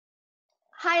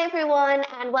Hi everyone,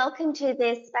 and welcome to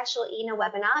this special EENA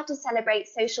webinar to celebrate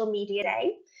Social Media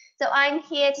Day. So I'm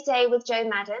here today with Jo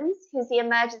Madams, who's the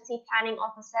Emergency Planning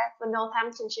Officer for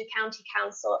Northamptonshire County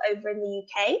Council over in the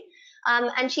UK.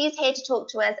 And she's here to talk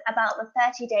to us about the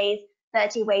 30 Days,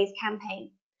 30 Ways campaign.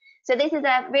 So this is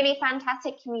a really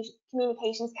fantastic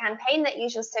communications campaign that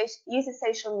uses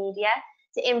social media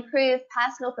to improve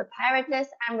personal preparedness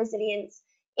and resilience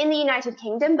in the United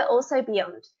Kingdom, but also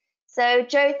beyond. So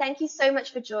Jo, thank you so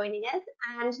much for joining us.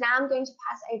 And now I'm going to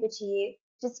pass over to you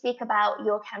to speak about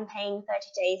your campaign, 30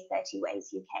 Days, 30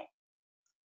 Ways UK.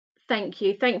 Thank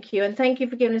you. And thank you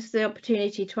for giving us the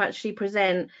opportunity to actually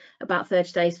present about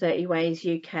 30 Days, 30 Ways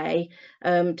UK,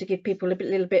 to give people a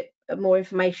little bit more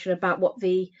information about what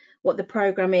the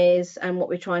programme is and what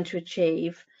we're trying to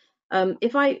achieve.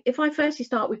 If I firstly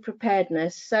start with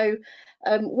preparedness, so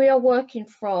we are working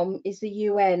from is the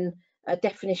UN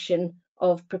definition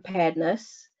of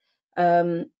preparedness,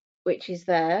 which is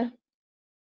there.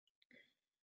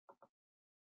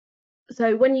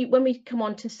 So when we come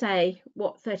on to say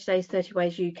what 30 Days, 30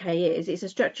 Ways UK is, it's a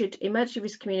structured emergency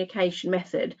risk communication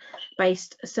method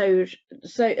based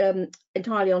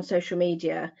entirely on social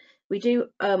media. We do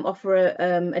offer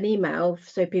an email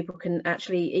so people can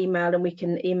actually email, and we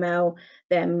can email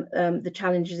them the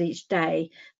challenges each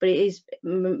day, but it is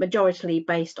majority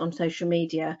based on social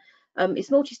media.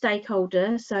 It's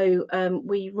multi-stakeholder, so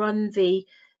we run the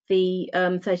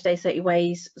 30 Days, 30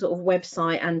 Ways sort of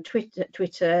website and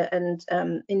Twitter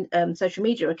and social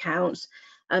media accounts,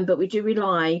 but we do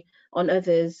rely on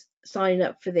others signing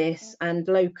up for this and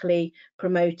locally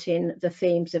promoting the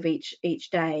themes of each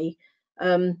day.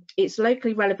 It's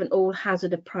locally relevant all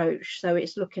hazard approach, so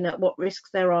it's looking at what risks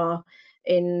there are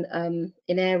in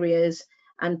areas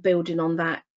and building on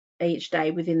that each day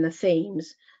within the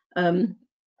themes.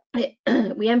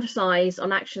 We emphasize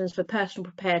on actions for personal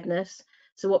preparedness,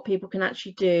 so what people can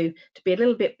actually do to be a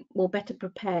little bit more better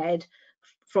prepared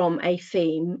from a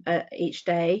theme each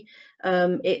day.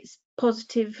 It's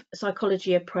positive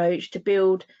psychology approach to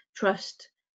build trust,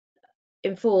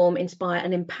 inform, inspire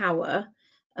and empower,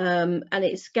 and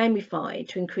it's gamified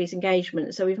to increase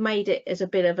engagement. So we've made it as a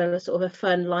bit of a sort of a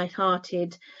fun,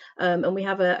 light-hearted, and we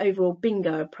have an overall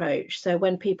bingo approach. So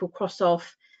when people cross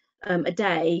off a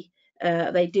day,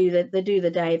 they do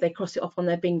the day, they cross it off on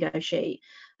their bingo sheet.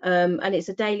 And it's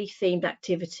a daily themed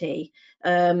activity,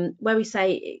 where we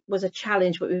say it was a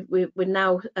challenge, but we're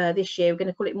now this year we're going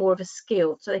to call it more of a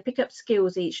skill. So they pick up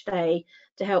skills each day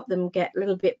to help them get a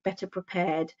little bit better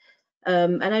prepared.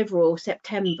 And overall,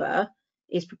 September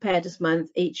is Preparedness Month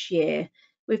each year.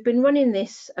 We've been running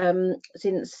this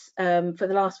since for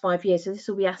the last 5 years, so this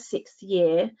will be our 6th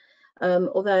year.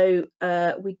 Although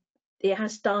it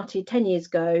has started 10 years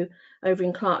ago over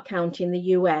in Clark County in the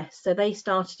US. So they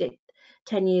started it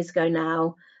 10 years ago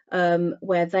now,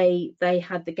 where they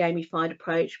had the gamified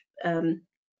approach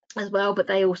as well, but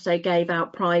they also gave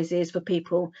out prizes for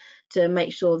people to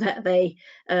make sure that they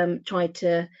tried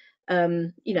to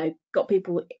got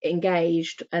people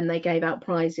engaged, and they gave out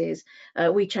prizes.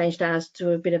 We changed ours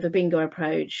to a bit of a bingo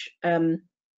approach,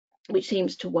 which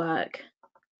seems to work.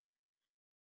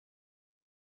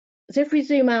 So if we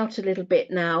zoom out a little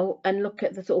bit now and look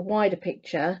at the sort of wider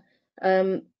picture,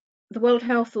 the World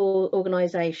Health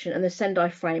Organization and the Sendai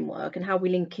framework and how we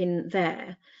link in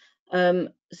there.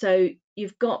 So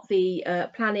you've got the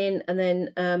planning, and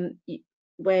then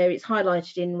where it's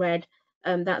highlighted in red,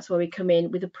 that's where we come in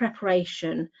with the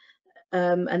preparation,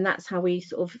 and that's how we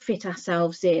sort of fit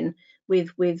ourselves in with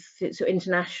sort of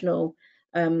international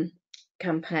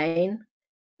campaign.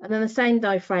 And then the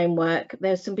Sendai framework,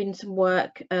 there's been some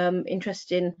work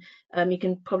interesting. You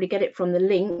can probably get it from the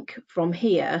link from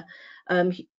here.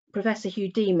 Professor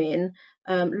Hugh Deemin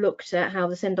looked at how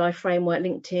the Sendai framework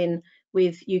linked in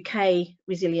with UK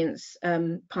resilience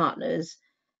partners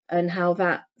and how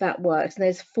that works. And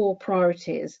there's 4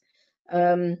 priorities.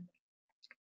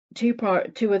 Two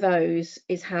of those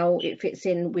is how it fits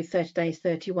in with 30 Days,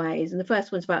 30 Ways. And the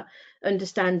first one's about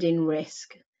understanding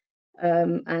risk.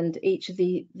 And each of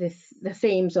the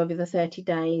themes of the 30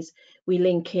 days we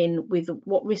link in with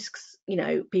what risks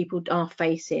people are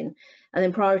facing. And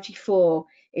then priority 4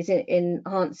 is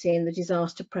enhancing the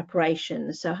disaster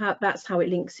preparation. So that's how it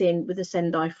links in with the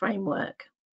Sendai framework.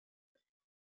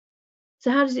 So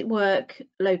how does it work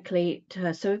locally to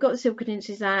us? So we've got the Civil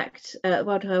Contingencies Act,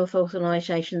 World Health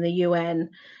Organization, the UN.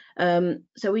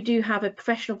 So we do have a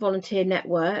professional volunteer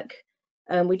network.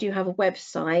 We do have a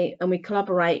website, and we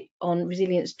collaborate on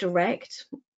Resilience Direct,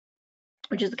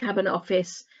 which is the Cabinet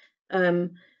Office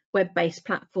web-based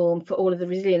platform for all of the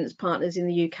resilience partners in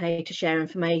the UK to share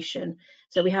information.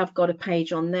 So we have got a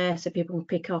page on there so people can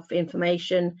pick up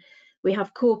information. We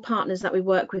have core partners that we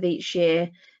work with each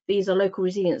year. These are local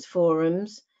resilience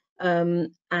forums,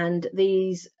 and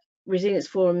these resilience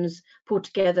forums pull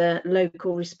together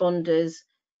local responders,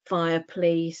 fire,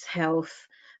 police, health,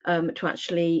 to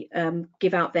actually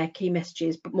give out their key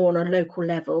messages, but more on a local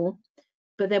level.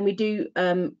 But then we do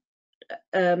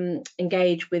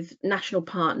engage with national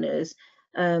partners,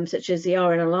 such as the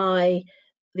RNLI,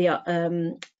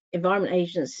 the Environment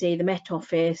Agency, the Met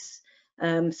Office,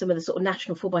 some of the sort of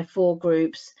national 4x4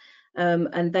 groups,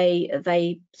 and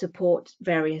they support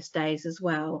various days as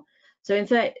well. So in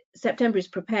September is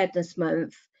Preparedness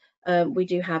Month. We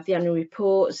do have the annual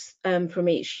reports from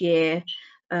each year.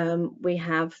 We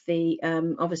have the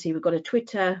obviously we've got a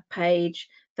Twitter page,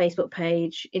 Facebook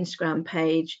page, Instagram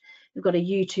page. We've got a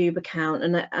YouTube account,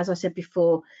 and as I said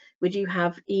before, we do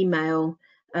have email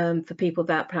for people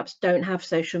that perhaps don't have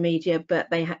social media, but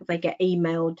they get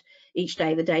emailed each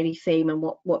day the daily theme and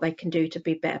what they can do to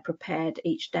be better prepared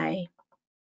each day.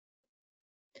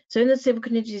 So in the Civil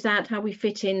Contingencies Act, how we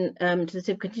fit in to the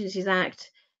Civil Contingencies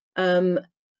Act,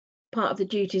 part of the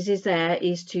duties is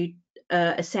to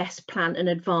assess, plan and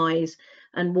advise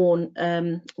and warn,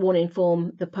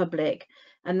 inform the public,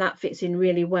 and that fits in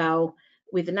really well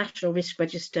with the National Risk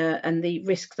Register and the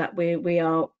risks that we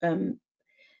are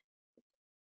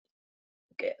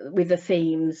with the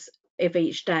themes of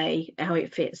each day, how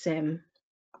it fits in.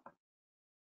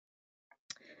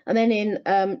 And then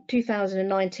in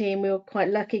 2019, we were quite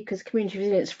lucky because Community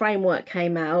Resilience Framework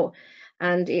came out,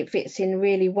 and it fits in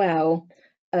really well.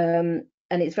 And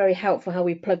it's very helpful how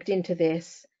we plugged into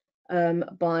this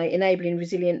by enabling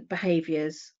resilient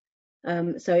behaviours.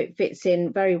 So it fits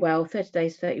in very well. 30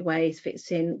 days, 30 ways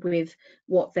fits in with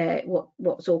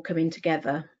what's all coming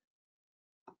together.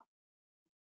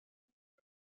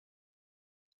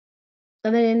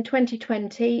 And then in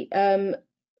 2020,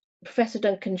 Professor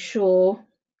Duncan Shaw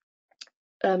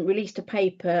released a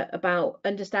paper about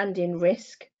understanding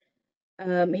risk.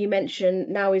 He mentioned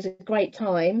now is a great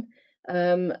time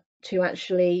to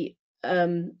actually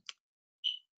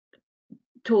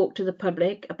talk to the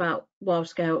public about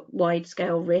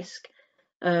wide-scale risk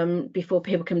before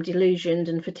people become delusioned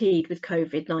and fatigued with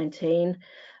COVID-19,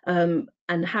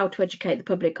 and how to educate the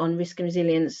public on risk and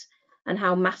resilience, and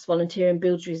how mass volunteering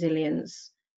builds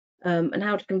resilience, and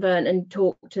how to convert and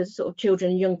talk to sort of children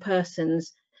and young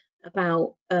persons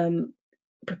about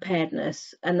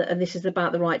preparedness, and this is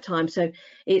about the right time. So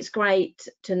it's great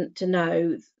to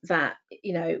know that,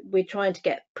 you know, we're trying to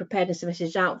get preparedness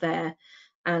message out there,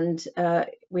 and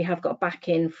we have got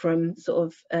backing from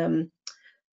sort of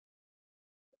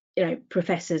you know,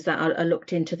 professors that are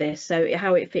looked into this. So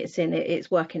how it fits in,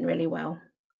 it's working really well.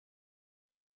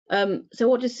 So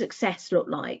what does success look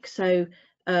like? So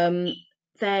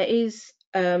there is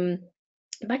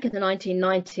back in the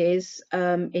 1990s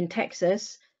in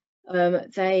Texas,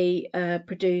 they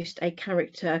produced a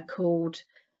character called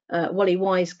Wally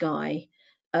Wise Guy.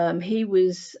 He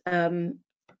was a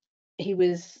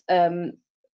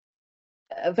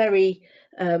very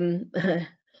a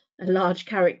large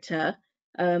character,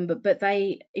 but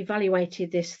they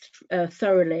evaluated this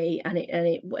thoroughly, and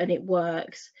it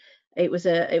works. It was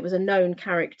a known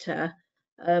character,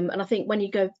 and I think when you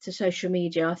go to social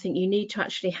media, I think you need to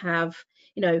actually have,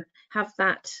 you know, have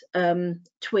that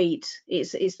tweet.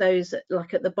 It's those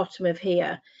like at the bottom of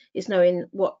here. It's knowing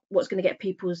what's going to get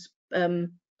people's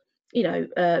you know,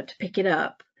 to pick it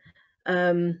up.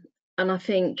 And I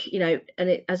think, you know,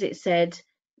 and as it said,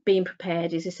 being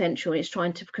prepared is essential. It's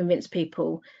trying to convince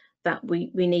people that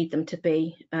we need them to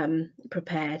be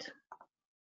prepared.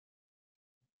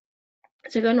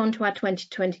 So going on to our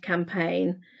 2020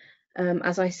 campaign,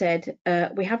 as I said,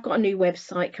 we have got a new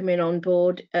website coming on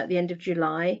board at the end of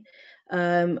July,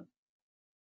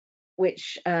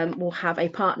 which will have a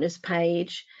partners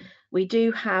page. We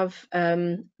do have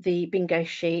the bingo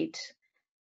sheet,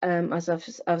 as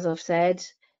I've said,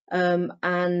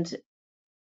 and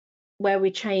where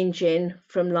we're changing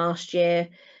from last year,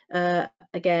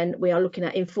 again, we are looking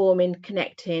at informing,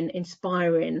 connecting,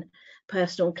 inspiring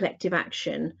personal and collective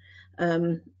action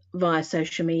via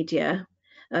social media.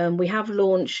 We have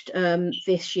launched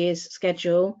this year's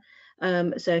schedule,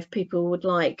 so if people would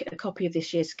like a copy of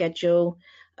this year's schedule,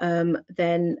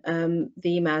 then the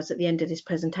emails at the end of this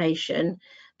presentation.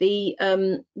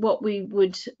 What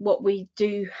we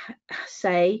do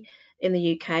say in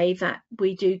the UK, that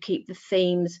we do keep the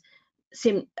themes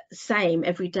same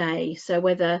every day. So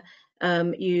whether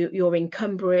you're in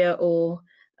Cumbria or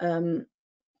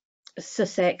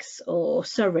Sussex or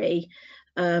Surrey,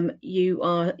 you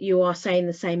are saying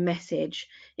the same message.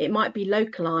 It might be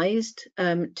localized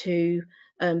to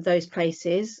those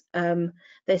places.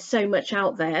 There's so much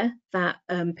out there that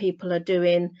people are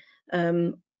doing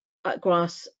at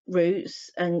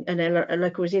grassroots and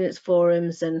local resilience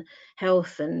forums and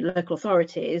health and local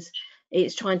authorities.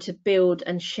 It's trying to build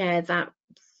and share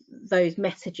those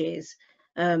messages.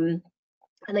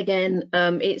 And again,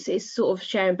 it's sort of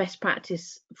sharing best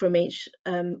practice from each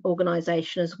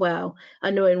organisation as well,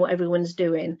 and knowing what everyone's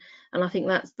doing. And I think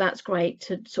that's great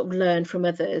to sort of learn from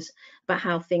others about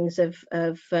how things have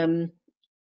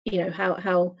you know,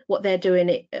 how what they're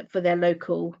doing for their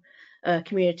local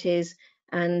communities,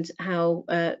 and how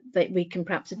that we can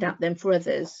perhaps adapt them for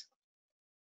others.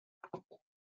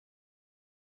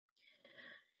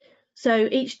 So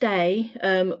each day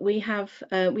we have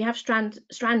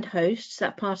strand hosts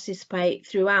that participate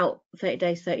throughout 30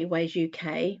 Days 30 Ways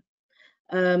UK.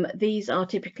 These are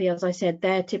typically, as I said,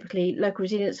 they're typically local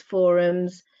resilience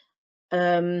forums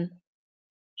and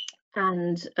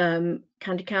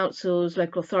county councils,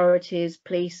 local authorities,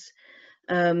 police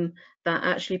that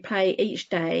actually play each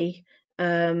day.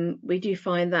 We do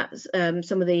find that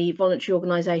some of the voluntary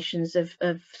organisations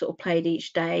have sort of played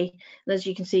each day, and as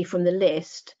you can see from the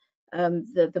list,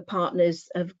 the partners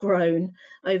have grown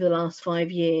over the last 5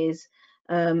 years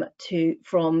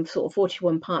from sort of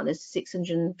 41 partners to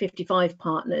 655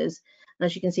 partners. And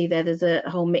as you can see there, there's a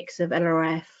whole mix of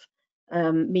LRF,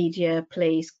 media,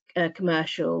 police,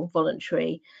 commercial,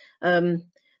 voluntary.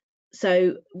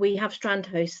 So we have strand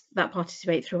hosts that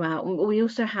participate throughout. We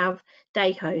also have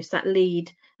day hosts that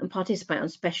lead and participate on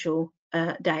special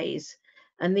days,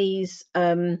 and these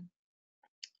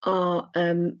are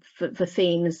for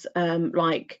themes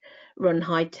like Run,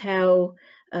 Hide, Tell,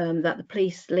 that the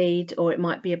police lead, or it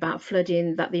might be about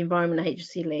flooding that the Environment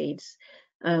Agency leads.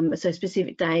 So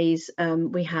specific days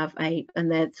we have and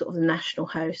they're sort of the national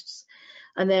hosts.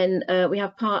 And then we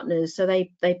have partners, so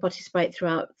they participate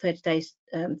throughout 30 Days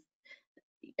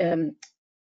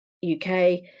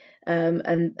UK,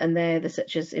 and they're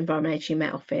such as Environment Agency,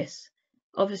 Met Office.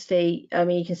 Obviously, I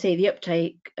mean, you can see the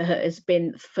uptake has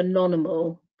been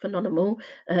phenomenal from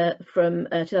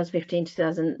 2015 to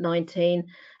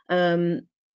 2019.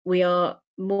 We are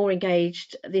more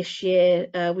engaged this year.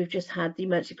 We've just had the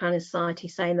Emergency Planning Society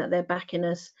saying that they're backing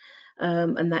us,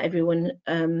 and that everyone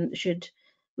should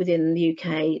within the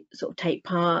UK sort of take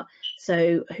part.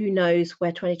 So who knows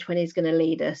where 2020 is going to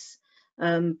lead us,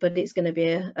 but it's going to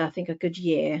be I think a good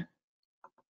year.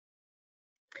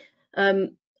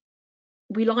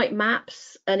 We like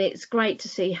maps, and it's great to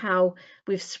see how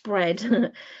we've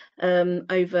spread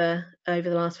over the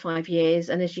last 5 years.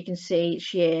 And as you can see,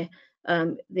 each year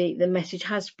the message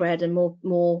has spread, and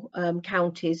more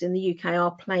counties in the UK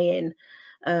are playing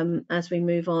as we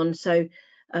move on. So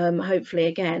hopefully,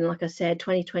 again, like I said,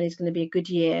 2020 is going to be a good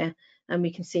year, and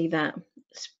we can see that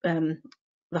the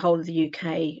whole of the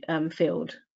UK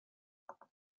field.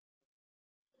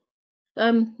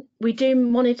 We do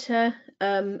monitor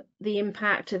the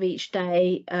impact of each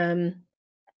day.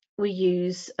 We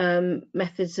use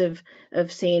methods of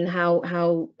seeing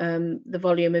how the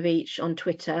volume of each on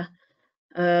Twitter.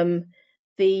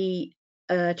 The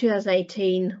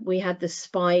 2018 we had the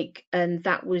spike, and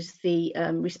that was the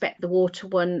Respect the Water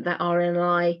one that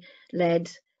RNLI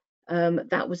led.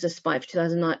 That was a spike for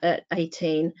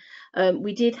 2018.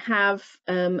 We did have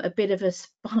a bit of a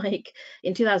spike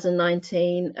in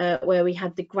 2019 where we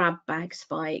had the grab bag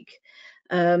spike.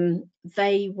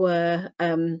 They were,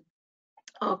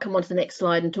 I'll come on to the next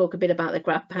slide and talk a bit about the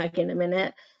grab bag in a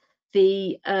minute.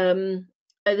 The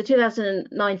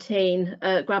 2019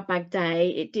 grab bag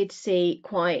day, it did see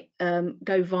quite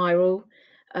go viral.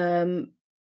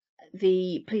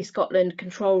 The Police Scotland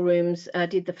control rooms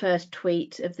did the first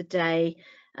tweet of the day,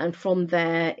 and from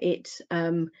there it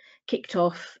kicked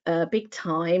off big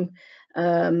time,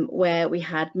 where we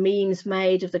had memes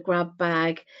made of the grab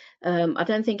bag. I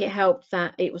don't think it helped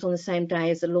that it was on the same day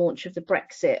as the launch of the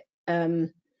Brexit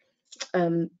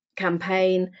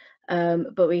campaign,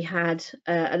 but we had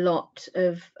a lot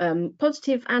of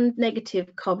positive and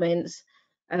negative comments,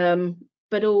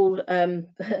 but all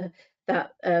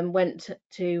that went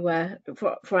to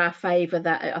for our favour.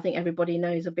 That I think everybody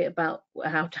knows a bit about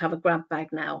how to have a grab bag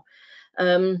now.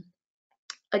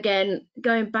 Again,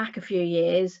 going back a few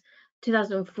years,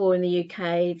 2004 in the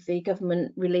UK, the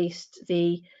government released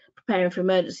the Preparing for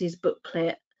Emergencies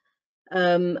booklet.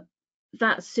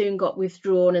 That soon got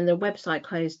withdrawn and the website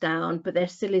closed down, but there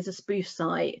still is a spoof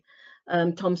site.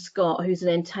 Tom Scott, who's an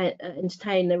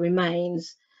entertainer,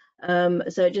 remains.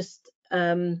 So just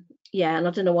yeah, and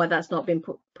I don't know why that's not been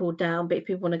pulled down, but if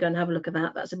people want to go and have a look at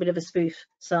that, that's a bit of a spoof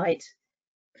site.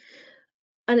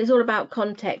 And it's all about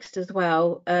context as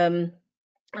well. And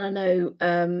I know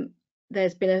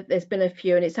there's been a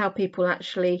few, and it's how people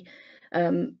actually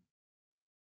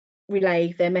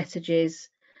relay their messages.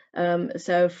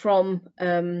 So from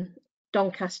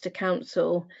Doncaster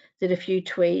Council did a few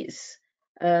tweets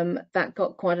that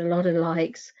got quite a lot of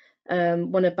likes.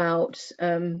 One about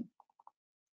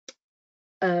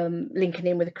linking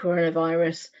in with the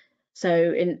coronavirus. So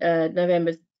in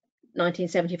November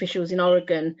 1970, officials in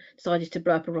Oregon decided to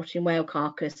blow up a rotting whale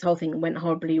carcass. The whole thing went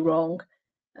horribly wrong.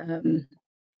 And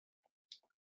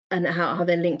how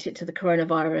they linked it to the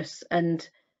coronavirus and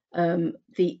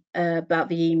about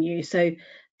the emu. So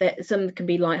that some can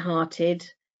be light-hearted.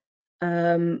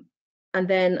 And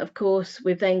then, of course,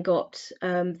 we've then got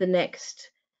the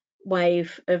next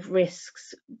wave of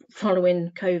risks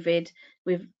following COVID.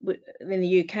 In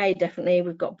the UK, definitely,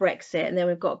 we've got Brexit, and then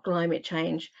we've got climate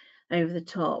change over the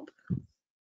top.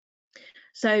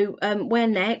 So where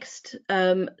next?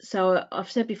 So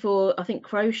I've said before, I think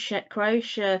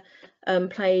Croatia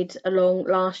played along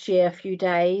last year a few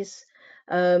days.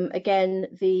 Again,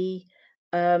 the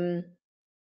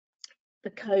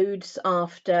codes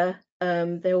after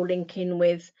they all link in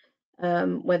with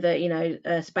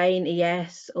whether Spain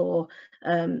ES or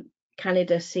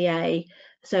Canada CA.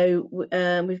 So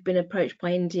we've been approached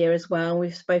by India as well.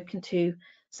 We've spoken to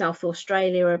South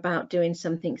Australia about doing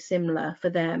something similar for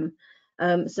them.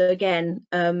 So again,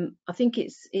 I think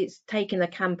it's taking a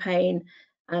campaign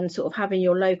and sort of having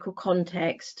your local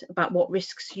context about what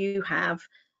risks you have,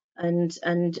 and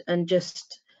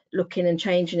just looking and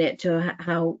changing it to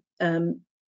how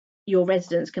your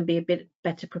residents can be a bit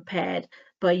better prepared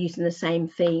by using the same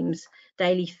themes,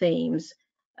 daily themes,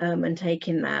 and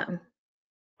taking that.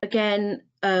 Again,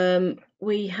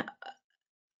 we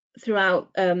throughout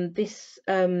this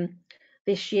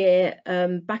year,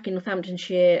 back in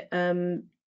Northamptonshire,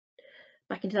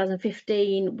 back in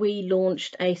 2015, we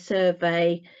launched a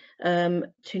survey to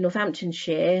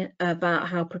Northamptonshire about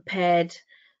how prepared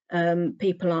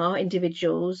people are,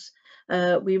 individuals.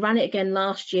 We ran it again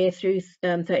last year through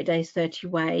 30 Days, 30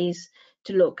 Ways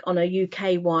to look on a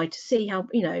UK-wide to see how,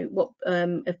 what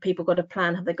if people got a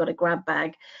plan, have they got a grab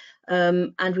bag?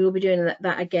 And we will be doing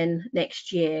that again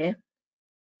next year.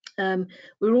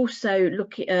 We're also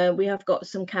looking, we have got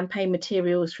some campaign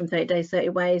materials from 30 Days, 30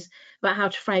 Ways about how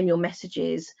to frame your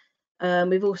messages.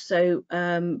 We've also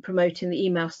promoting the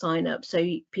email sign up, so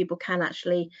people can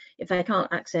actually, if they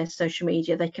can't access social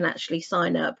media, they can actually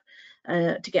sign up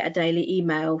to get a daily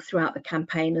email throughout the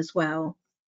campaign as well.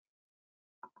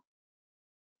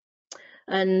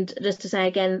 And just to say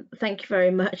again, thank you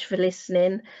very much for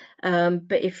listening.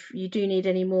 But if you do need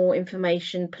any more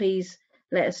information, please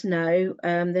let us know.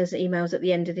 There's emails at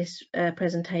the end of this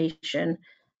presentation.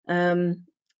 And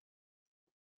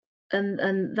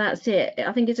that's it.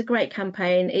 I think it's a great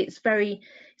campaign. It's very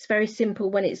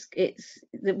simple when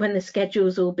when the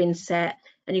schedule's all been set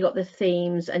and you've got the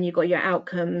themes and you've got your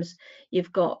outcomes.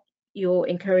 You're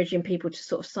encouraging people to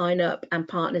sort of sign up and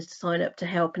partners to sign up to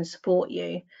help and support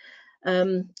you.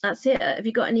 That's it. Have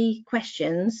you got any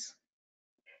questions?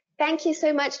 Thank you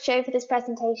so much, Jo, for this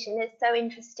presentation. It's so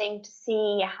interesting to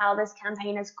see how this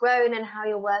campaign has grown and how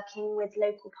you're working with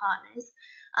local partners.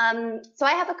 So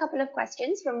I have a couple of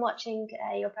questions from watching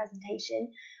your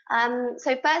presentation.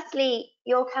 So firstly,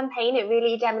 your campaign, it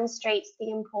really demonstrates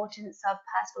the importance of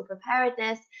personal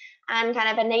preparedness and kind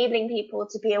of enabling people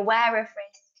to be aware of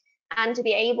risk and to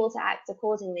be able to act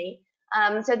accordingly.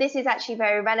 So this is actually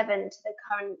very relevant to the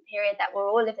current period that we're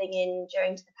all living in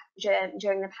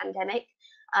during the pandemic.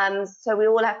 So we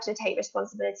all have to take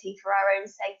responsibility for our own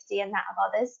safety and that of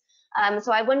others.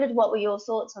 So I wondered, what were your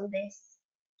thoughts on this?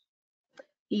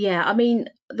 Yeah, I mean,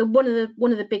 one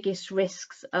of the biggest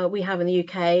risks we have in the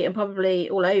UK and probably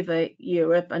all over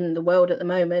Europe and the world at the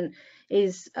moment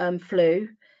is flu.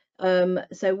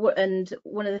 And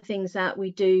one of the things that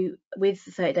we do with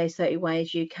 30 Days, 30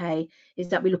 Ways UK is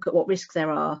that we look at what risks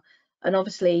there are, and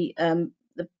obviously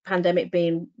the pandemic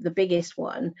being the biggest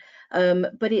one.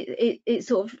 But it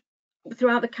sort of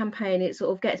throughout the campaign, it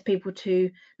sort of gets people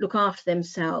to look after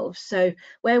themselves. So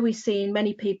where we've seen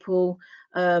many people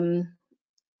having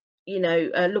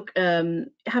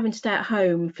to stay at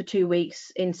home for 2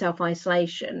 weeks in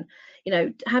self-isolation,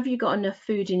 have you got enough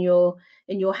food in your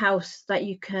house that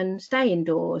you can stay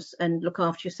indoors and look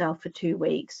after yourself for 2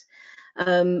 weeks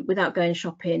without going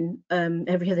shopping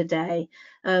every other day?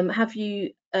 Have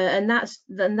you and that's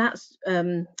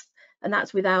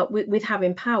with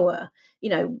having power.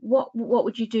 What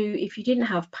would you do if you didn't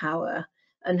have power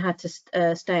and had to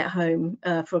stay at home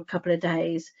for a couple of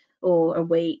days or a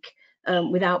week?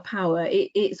 without power,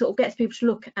 it sort of gets people to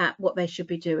look at what they should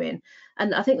be doing.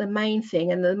 And I think the main thing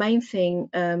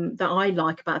that I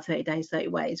like about 30 Days, 30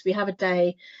 Ways, we have a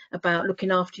day about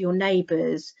looking after your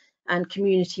neighbours and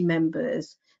community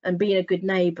members and being a good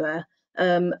neighbour.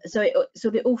 So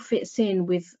it all fits in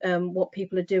with what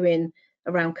people are doing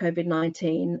around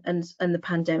COVID-19 and the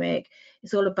pandemic.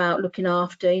 It's all about looking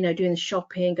after, doing the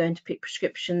shopping, going to pick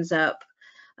prescriptions up.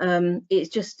 It's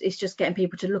just getting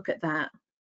people to look at that.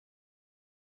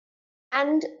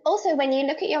 And also, when you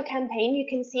look at your campaign, you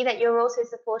can see that you're also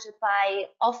supported by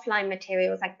offline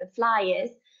materials like the flyers.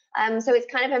 So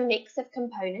it's kind of a mix of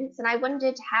components. And I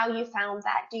wondered how you found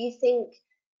that. Do you think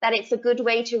that it's a good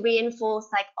way to reinforce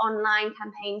like online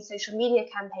campaigns, social media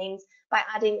campaigns, by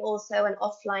adding also an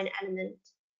offline element?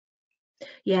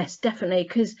 Yes, definitely.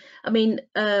 Because I mean,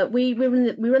 we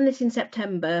run this in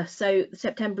September, so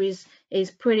September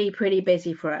is pretty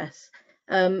busy for us.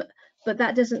 But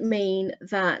that doesn't mean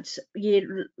that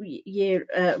year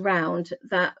round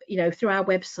that through our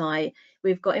website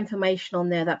we've got information on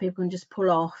there that people can just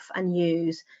pull off and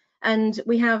use. And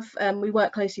we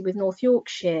work closely with North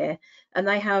Yorkshire, and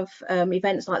they have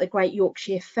events like the Great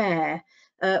Yorkshire Fair,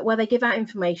 where they give out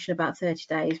information about 30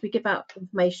 days. We give out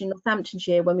information in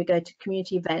Northamptonshire when we go to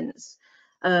community events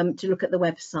to look at the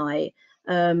website.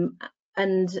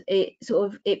 And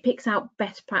it picks out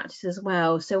best practice as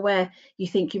well. So where you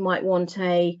think you might want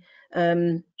a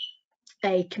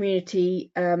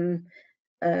community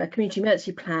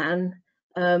emergency plan,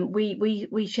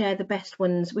 we share the best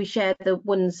ones. We share the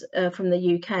ones from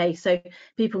the UK, so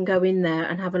people can go in there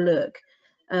and have a look.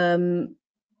 So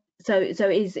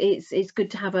it's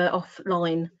good to have an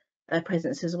offline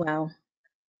presence as well.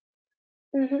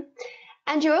 Mm-hmm.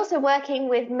 And you're also working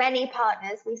with many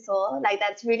partners, we saw, like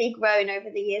that's really grown over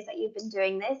the years that you've been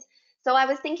doing this. So I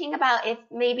was thinking about if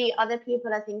maybe other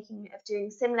people are thinking of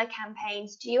doing similar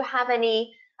campaigns. Do you have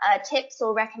any tips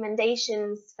or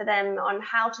recommendations for them on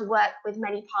how to work with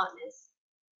many partners?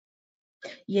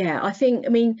 Yeah, I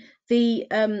mean, the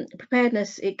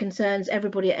preparedness, it concerns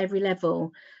everybody at every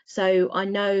level. So I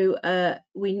know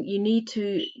you need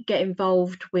to get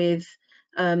involved with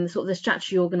sort of the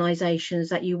statutory organisations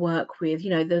that you work with,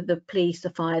 the police, the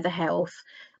fire, the health.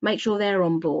 Make sure they're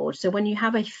on board. So when you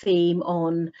have a theme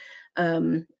on,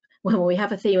 well, we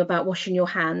have a theme about washing your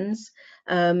hands,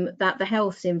 that the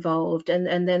health's involved,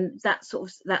 and then that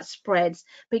spreads,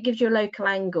 but it gives you a local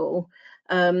angle.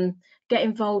 Get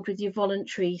involved with your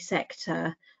voluntary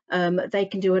sector. They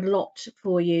can do a lot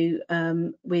for you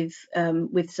with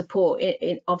support,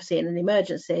 obviously in an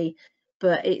emergency,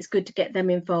 but it's good to get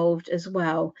them involved as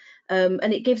well.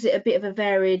 And it gives it a bit of a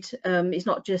varied. It's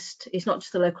not just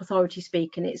the local authority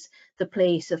speaking. It's the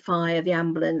police, the fire, the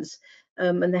ambulance,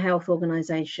 and the health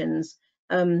organisations.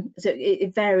 So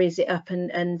it varies it up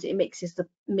and it mixes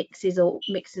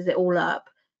it all up.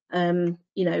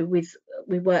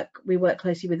 We work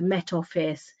closely with the Met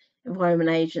Office, Environment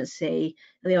Agency,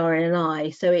 and the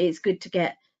RNI. So it's good to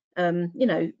get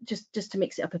just to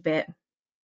mix it up a bit.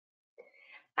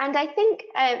 And I think,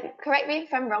 correct me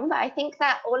if I'm wrong, but I think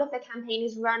that all of the campaign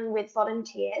is run with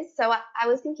volunteers. So I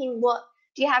was thinking, what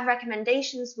do you have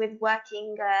recommendations with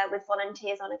working with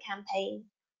volunteers on a campaign?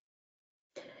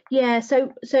 Yeah,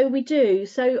 so we do.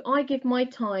 So I give my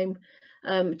time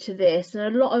to this,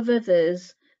 and a lot of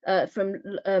others from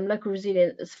local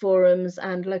resilience forums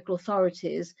and local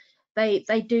authorities, they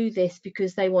do this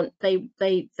because they want to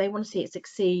see it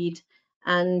succeed,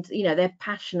 and they're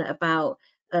passionate about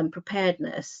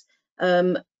preparedness.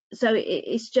 So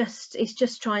it's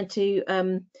just trying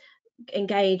to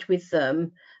engage with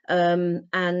them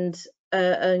and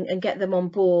get them on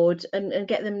board and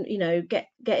get them,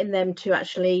 getting them to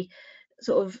actually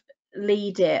sort of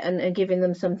lead it and giving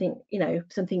them something,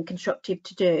 something constructive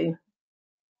to do.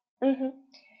 Mm-hmm.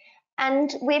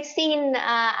 And we've seen,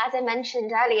 as I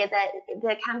mentioned earlier, that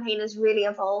the campaign has really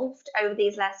evolved over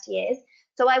these last years.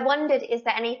 So I wondered, is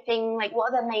there anything, like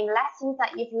what are the main lessons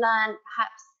that you've learned?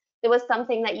 Perhaps there was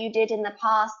something that you did in the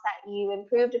past that you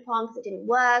improved upon because it didn't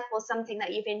work, or something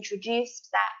that you've introduced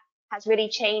that has really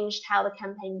changed how the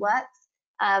campaign works?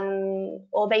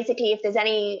 Or basically, if there's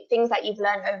any things that you've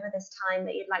learned over this time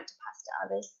that you'd like to pass to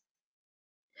others.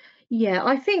 Yeah,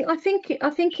 I think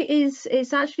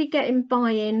it's actually getting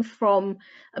buy-in from.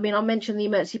 I mean, I mentioned the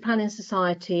Emergency Planning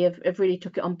Society have really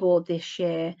took it on board this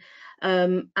year,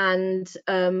 and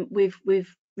with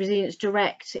Resilience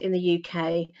Direct in the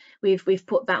UK, we've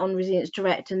put that on Resilience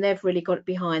Direct, and they've really got it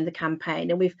behind the campaign,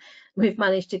 and we've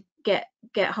managed to get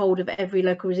hold of every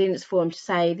local resilience forum to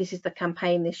say this is the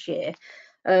campaign this year.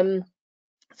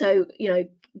 So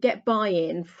get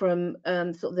buy-in from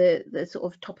sort of the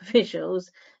sort of top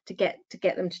officials to get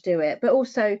them to do it. But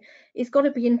also, it's got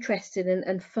to be interesting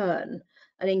and fun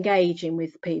and engaging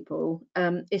with people.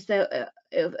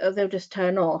 They'll just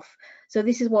turn off. So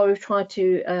this is why we've tried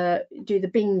to do the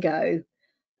bingo,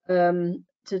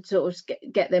 to sort of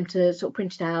get them to sort of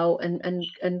print it out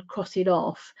and cross it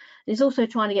off. And it's also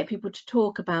trying to get people to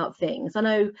talk about things. I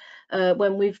know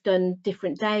when we've done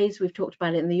different days, we've talked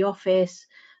about it in the office.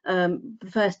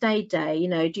 The first aid day, you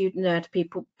know, do you know how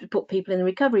to put people in the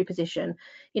recovery position?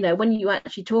 You know, when you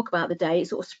actually talk about the day, it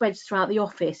sort of spreads throughout the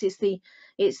office. It's the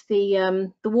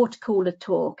water cooler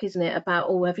talk, isn't it? About,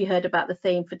 oh, have you heard about the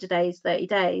theme for today's 30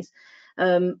 days?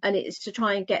 And it's to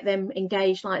try and get them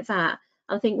engaged like that.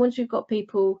 I think once we've got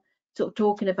people sort of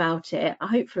talking about it,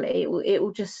 hopefully it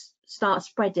will just start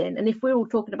spreading. And if we're all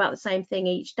talking about the same thing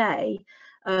each day,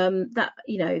 that,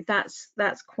 you know, that's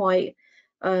quite,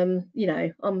 you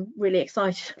know, I'm really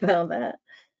excited about that.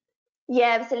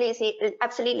 Yeah, absolutely.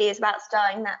 Absolutely, it's about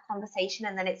starting that conversation,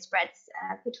 and then it spreads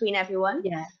between everyone.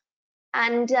 Yeah.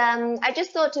 And I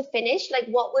just thought to finish, like,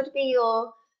 what would be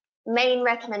your main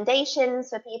recommendations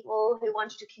for people who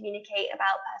wanted to communicate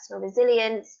about personal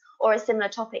resilience or a similar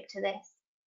topic to this?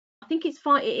 I think it's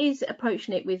fine. It is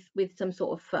approaching it with some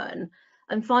sort of fun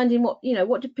and finding what, you know,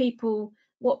 what do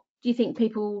you think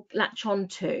people latch on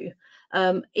to,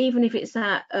 even if it's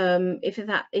that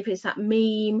if it's that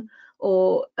meme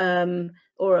or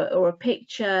a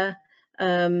picture,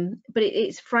 but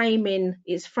it's framing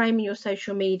your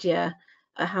social media,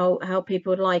 how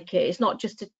people like it. It's not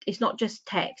just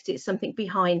text, it's something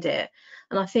behind it.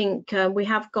 And I think we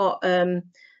have got a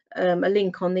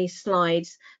link on these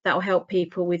slides that will help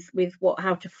people with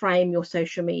how to frame your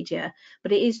social media.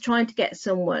 But it is trying to get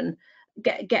someone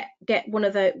get one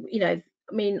of the, you know,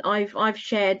 I mean, I've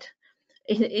shared,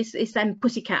 it's them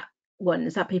pussycat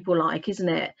ones that people like, isn't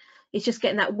it? It's just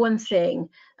getting that one thing,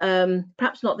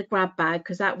 perhaps not the grab bag,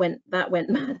 because that went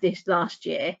mad this last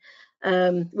year,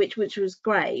 which was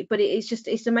great. But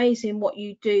it's amazing what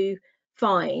you do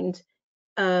find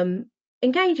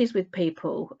engages with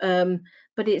people.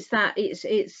 But it's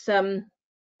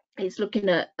looking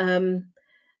at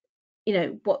you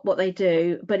know, what they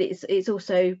do, but it's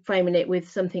also framing it with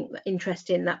something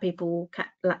interesting that people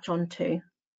latch on to.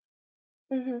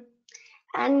 Mm-hmm.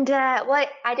 And well,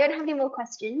 I don't have any more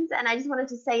questions, and I just wanted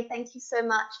to say thank you so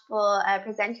much for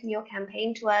presenting your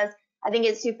campaign to us. I think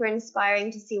it's super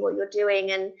inspiring to see what you're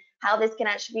doing and how this can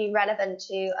actually be relevant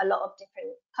to a lot of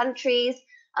different countries,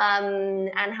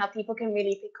 and how people can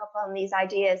really pick up on these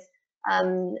ideas,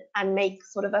 and make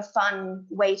sort of a fun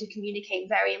way to communicate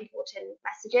very important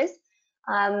messages.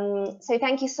 So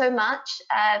thank you so much.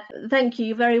 Thank you.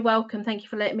 You're very welcome. Thank you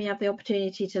for letting me have the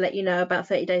opportunity to let you know about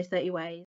 30 Days, 30 Ways.